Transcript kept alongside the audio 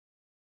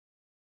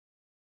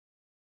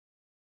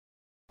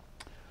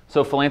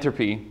So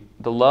philanthropy,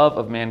 the love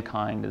of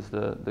mankind is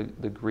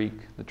the Greek,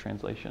 the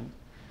translation.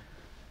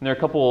 And there are a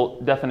couple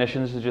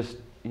definitions, just,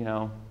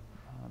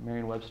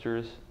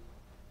 Merriam-Webster's.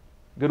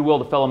 Goodwill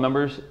to fellow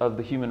members of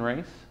the human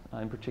race,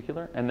 in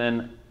particular, and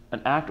then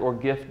an act or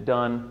gift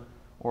done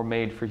or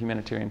made for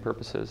humanitarian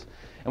purposes.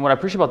 And what I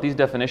appreciate about these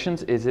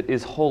definitions is it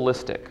is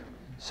holistic.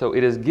 So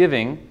it is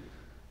giving,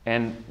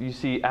 and you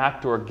see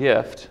act or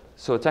gift,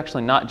 so it's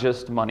actually not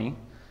just money,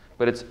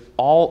 but it's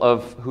all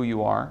of who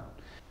you are.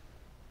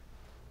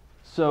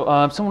 So,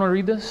 someone want to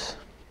read this?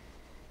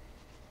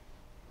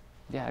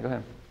 Yeah, go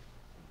ahead.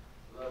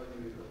 Love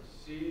individuals.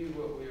 See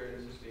what we are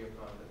insisting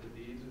upon, that the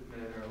deeds of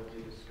men are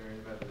only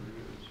discerned by the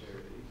root of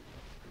charity.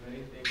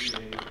 Many things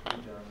may be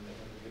done that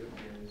have a good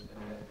appearance,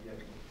 and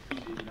yet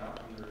proceed not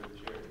from the root of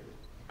charity.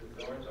 The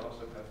thorns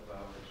also have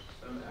flowers.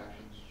 Some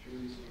actions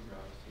truly seem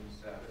rough, seem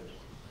savage,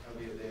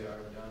 howbeit they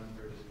are done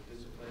for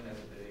discipline at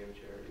the day of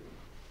charity.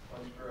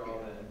 Once for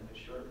all then, a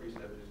short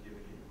precept is given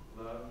you.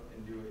 Love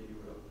and do what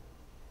you will.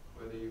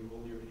 Whether you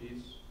hold your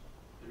peace,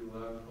 through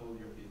love hold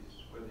your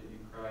peace. Whether you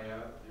cry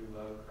out, through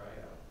love cry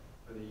out.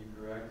 Whether you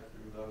correct,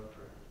 through love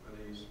correct.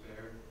 Whether you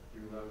spare,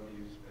 through love do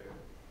you spare.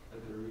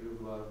 Let the root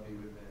of love be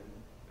within.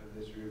 Of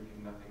this root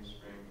can nothing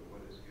spring but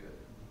what is good.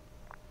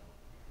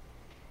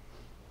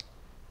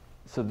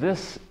 So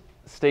this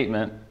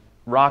statement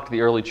rocked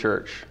the early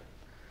church.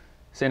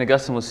 St.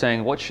 Augustine was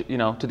saying,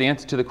 to the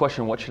answer to the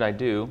question, what should I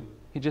do?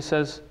 He just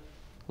says,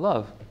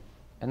 love,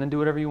 and then do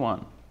whatever you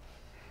want.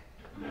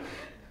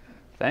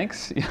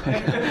 Thanks.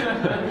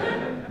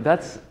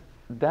 That's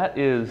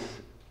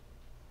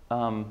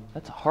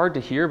hard to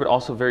hear, but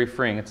also very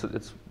freeing.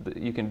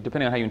 You can,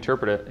 depending on how you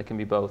interpret it, it can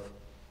be both.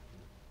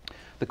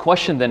 The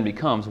question then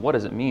becomes, what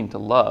does it mean to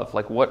love?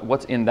 Like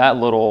what's in that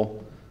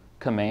little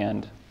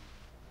command?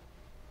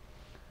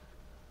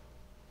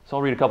 So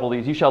I'll read a couple of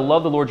these. You shall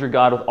love the Lord your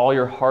God with all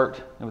your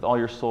heart and with all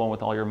your soul and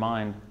with all your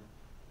mind.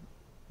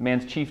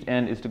 Man's chief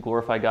end is to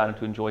glorify God and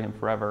to enjoy Him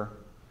forever.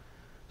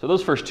 So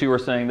those first two are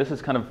saying this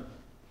is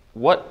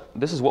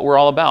what we're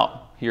all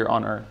about here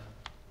on earth,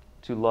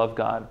 to love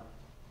God,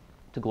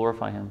 to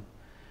glorify Him.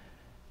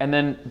 And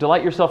then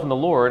delight yourself in the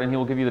Lord, and He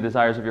will give you the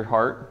desires of your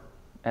heart,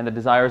 and the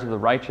desires of the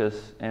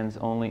righteous ends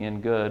only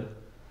in good.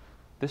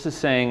 This is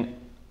saying,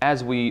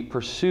 as we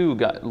pursue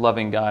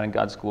loving God and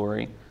God's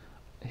glory,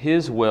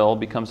 His will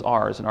becomes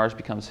ours, and ours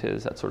becomes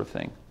His, that sort of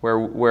thing.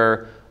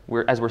 Where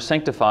as we're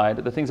sanctified,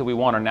 the things that we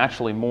want are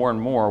naturally more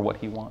and more what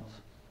He wants.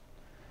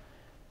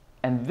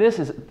 And this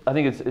is, I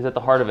think, is at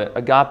the heart of it.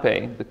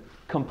 Agape, the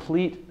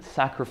complete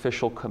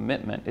sacrificial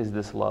commitment, is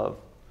this love.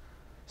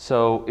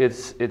 So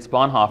it's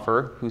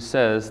Bonhoeffer who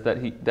says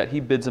that he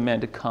bids a man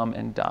to come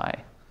and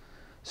die.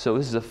 So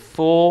this is a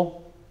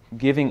full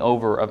giving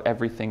over of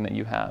everything that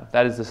you have.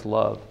 That is this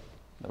love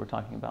that we're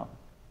talking about.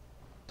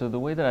 So the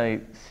way that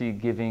I see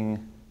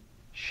giving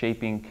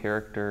shaping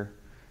character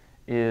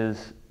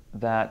is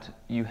that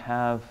you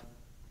have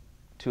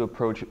to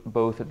approach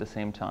both at the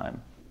same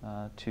time.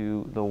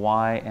 To the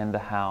why and the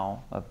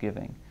how of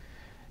giving.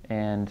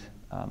 And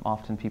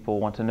often people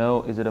want to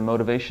know, is it a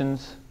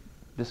motivations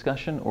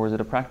discussion or is it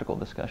a practical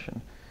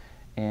discussion?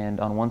 And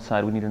on one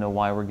side, we need to know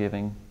why we're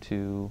giving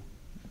to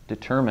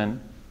determine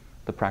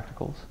the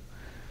practicals.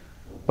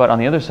 But on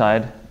the other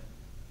side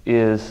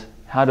is,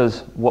 how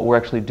does what we're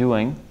actually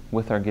doing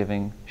with our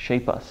giving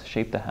shape us,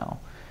 shape the how?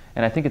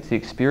 And I think it's the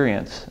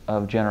experience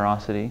of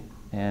generosity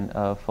and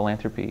of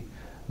philanthropy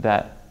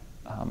that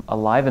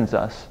alivens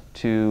us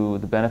to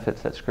the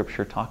benefits that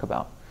Scripture talk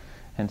about.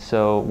 And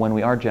so when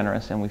we are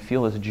generous and we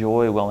feel this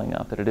joy welling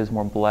up, that it is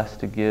more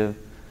blessed to give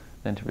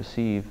than to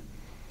receive,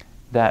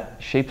 that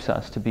shapes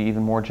us to be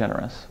even more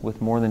generous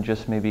with more than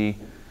just maybe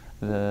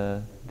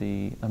the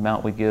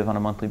amount we give on a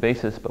monthly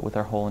basis, but with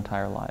our whole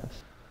entire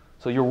lives.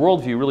 So your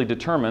worldview really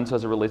determines,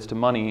 as it relates to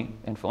money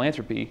and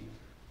philanthropy,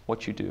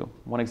 what you do.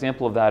 One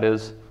example of that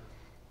is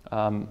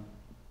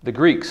the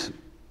Greeks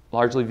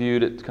largely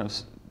viewed it kind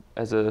of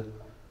as a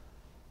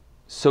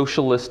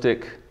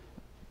socialistic,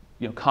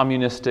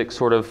 communistic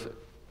sort of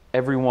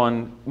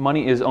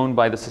money is owned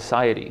by the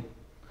society.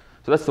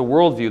 So that's the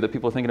worldview that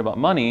people are thinking about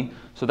money,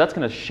 so that's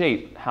going to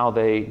shape how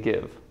they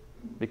give.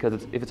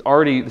 Because if it's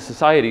already the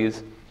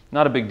society's,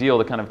 not a big deal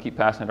to kind of keep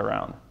passing it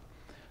around.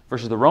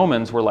 Versus the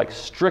Romans were like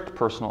strict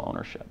personal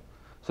ownership.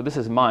 So this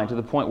is mine, to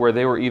the point where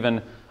they were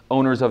even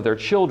owners of their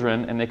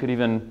children, and they could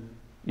even,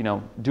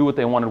 do what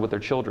they wanted with their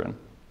children.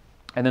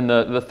 And then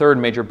the third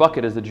major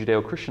bucket is the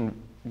Judeo-Christian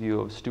view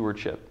of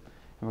stewardship.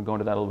 And we'll go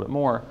into that a little bit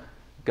more.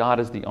 God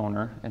is the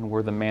owner, and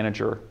we're the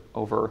manager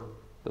over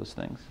those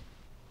things.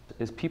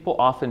 Is people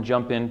often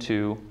jump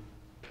into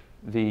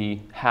the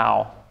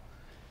how.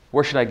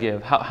 Where should I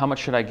give? How much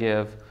should I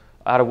give?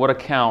 Out of what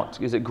account?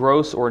 Is it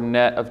gross or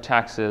net of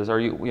taxes? Are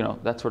you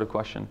that sort of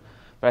question.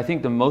 But I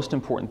think the most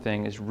important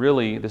thing is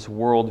really this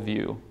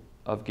worldview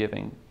of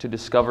giving, to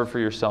discover for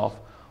yourself,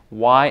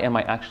 why am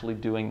I actually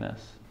doing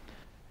this?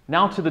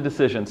 Now to the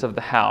decisions of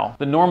the how.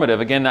 The normative,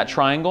 again, that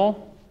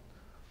triangle.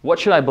 What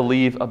should I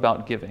believe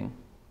about giving?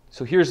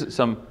 So here's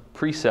some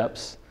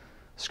precepts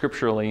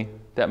scripturally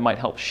that might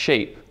help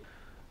shape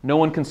No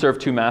one can serve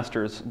two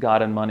masters,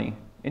 God and money.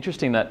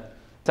 Interesting that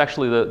it's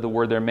actually the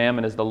word there,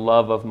 mammon, is the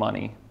love of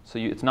money. So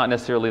it's not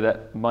necessarily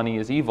that money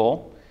is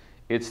evil,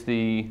 it's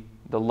the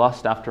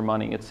lust after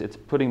money. It's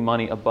putting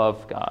money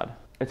above God.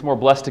 It's more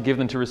blessed to give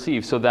than to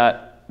receive, so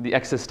that the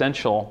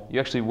existential, you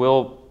actually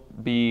will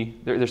be,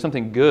 there's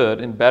something good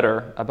and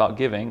better about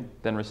giving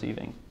than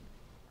receiving.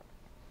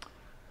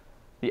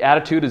 The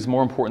attitude is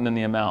more important than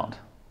the amount.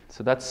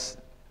 So that's,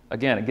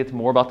 again, it gets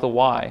more about the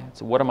why.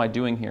 So what am I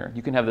doing here?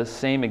 You can have the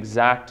same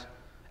exact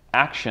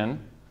action,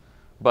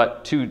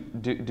 but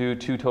do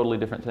two totally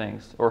different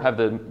things, or have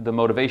the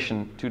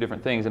motivation, two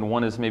different things, and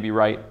one is maybe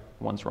right,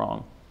 one's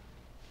wrong.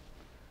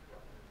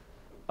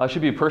 It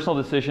should be a personal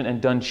decision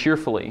and done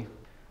cheerfully.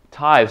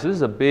 Tithes, this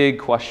is a big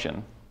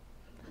question.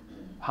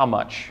 How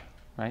much,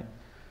 right?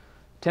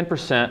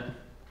 10%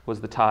 was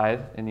the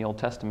tithe in the Old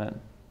Testament,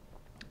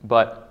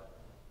 but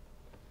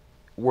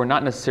we're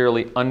not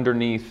necessarily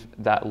underneath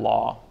that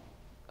law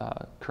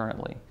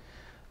currently.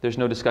 There's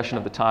no discussion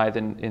of the tithe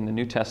in the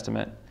New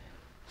Testament.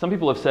 Some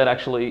people have said,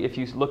 actually, if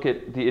you look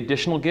at the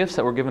additional gifts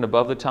that were given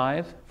above the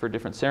tithe for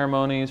different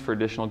ceremonies, for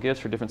additional gifts,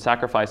 for different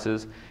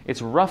sacrifices,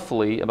 it's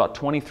roughly about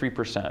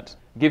 23%.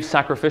 Give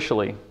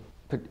sacrificially.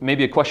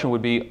 Maybe a question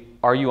would be,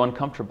 are you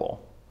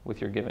uncomfortable with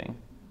your giving?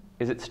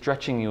 Is it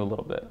stretching you a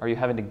little bit? Are you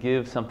having to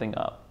give something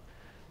up?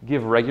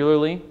 Give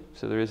regularly.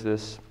 So there is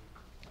this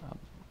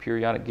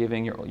periodic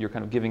giving. You're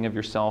kind of giving of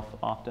yourself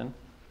often.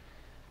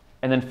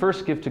 And then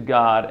first give to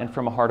God and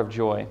from a heart of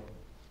joy.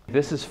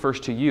 This is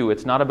first to you.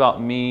 It's not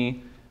about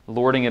me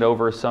lording it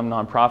over some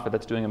nonprofit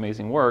that's doing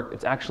amazing work.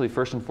 It's actually,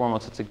 first and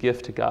foremost, it's a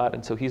gift to God.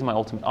 And so He's my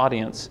ultimate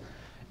audience.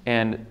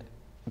 And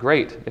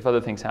great if other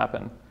things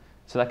happen.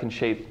 So that can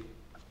shape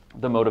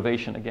the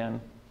motivation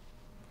again.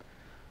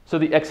 So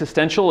the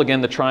existential,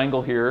 again, the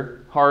triangle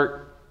here,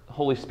 heart,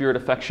 Holy Spirit,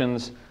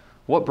 affections.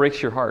 What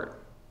breaks your heart?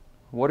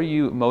 What are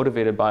you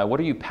motivated by? What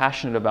are you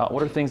passionate about?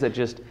 What are things that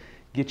just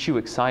get you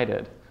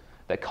excited,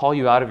 that call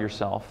you out of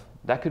yourself?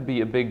 That could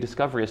be a big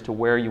discovery as to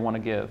where you want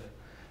to give.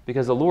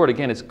 Because the Lord,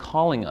 again, is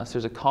calling us.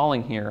 There's a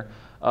calling here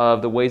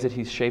of the ways that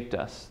He's shaped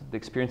us, the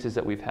experiences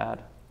that we've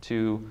had,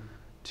 to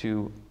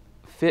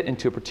fit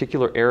into a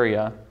particular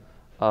area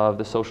of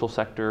the social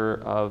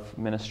sector, of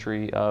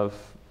ministry, of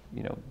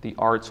the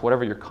arts,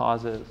 whatever your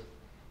cause is.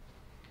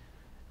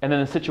 And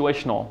then the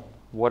situational.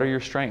 What are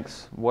your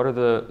strengths? What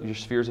are your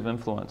spheres of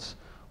influence?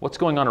 What's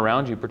going on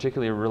around you,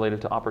 particularly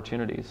related to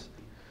opportunities?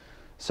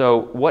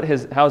 So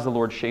how has the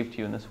Lord shaped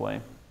you in this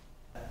way?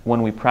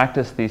 When we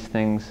practice these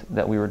things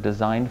that we were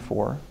designed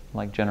for,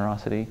 like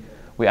generosity,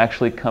 we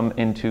actually come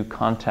into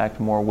contact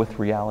more with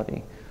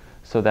reality,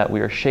 so that we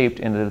are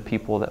shaped into the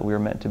people that we are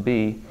meant to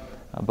be,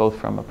 both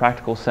from a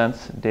practical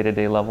sense,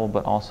 day-to-day level,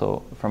 but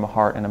also from a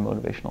heart and a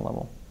motivational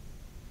level.